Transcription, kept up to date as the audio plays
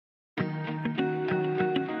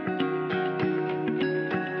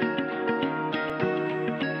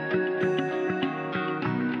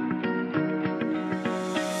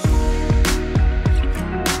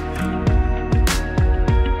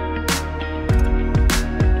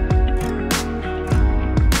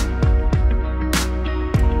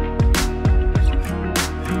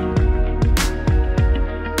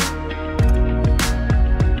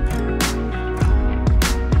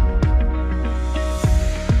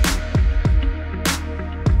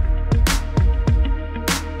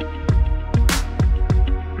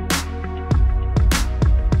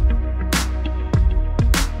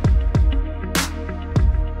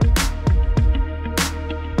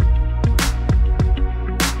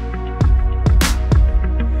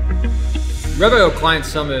Rev.io Client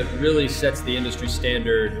Summit really sets the industry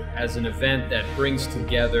standard as an event that brings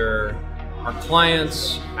together our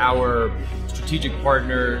clients, our strategic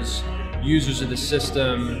partners, users of the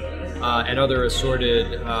system, and other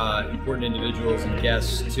assorted important individuals and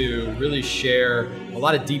guests to really share a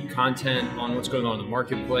lot of deep content on what's going on in the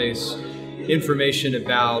marketplace, information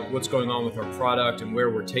about what's going on with our product and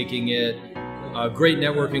where we're taking it, great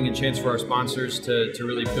networking and chance for our sponsors to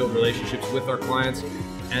really build relationships with our clients,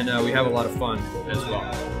 and we have a lot of fun as well.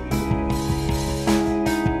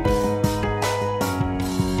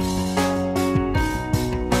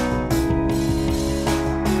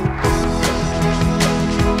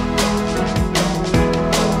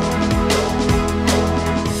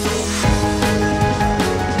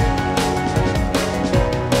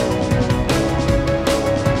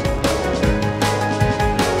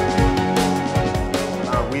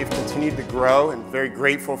 We've continued to grow and very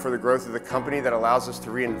grateful for the growth of the company that allows us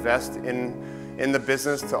to reinvest in the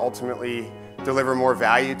business to ultimately deliver more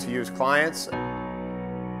value to you as clients.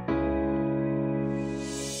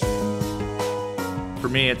 For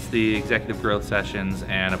me, it's the executive growth sessions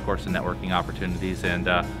and of course the networking opportunities and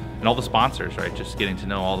all the sponsors, right? Just getting to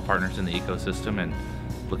know all the partners in the ecosystem and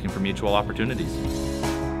looking for mutual opportunities.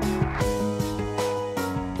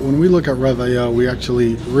 When we look at Rev.io, we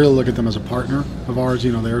actually really look at them as a partner of ours.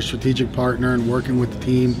 You know, they're a strategic partner and working with the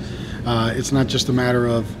team. It's not just a matter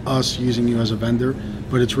of us using you as a vendor,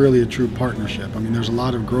 but it's really a true partnership. I mean, there's a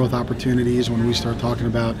lot of growth opportunities when we start talking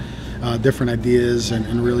about different ideas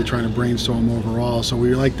and really trying to brainstorm overall. So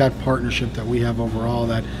we like that partnership that we have overall,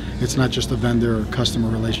 that it's not just a vendor or customer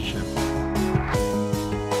relationship.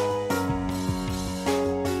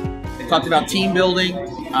 They talked about team building.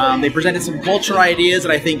 They presented some culture ideas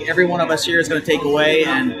that I think every one of us here is going to take away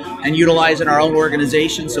and utilize in our own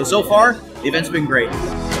organization. So far, the event's been great.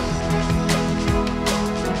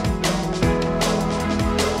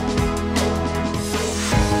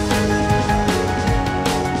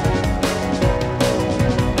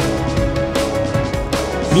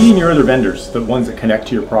 Meeting your other vendors, the ones that connect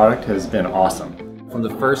to your product, has been awesome. From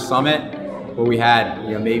the first summit, where we had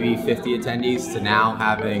maybe 50 attendees, to now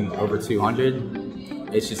having over 200,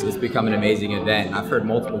 it's become an amazing event. I've heard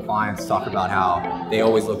multiple clients talk about how they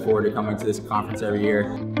always look forward to coming to this conference every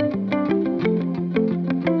year.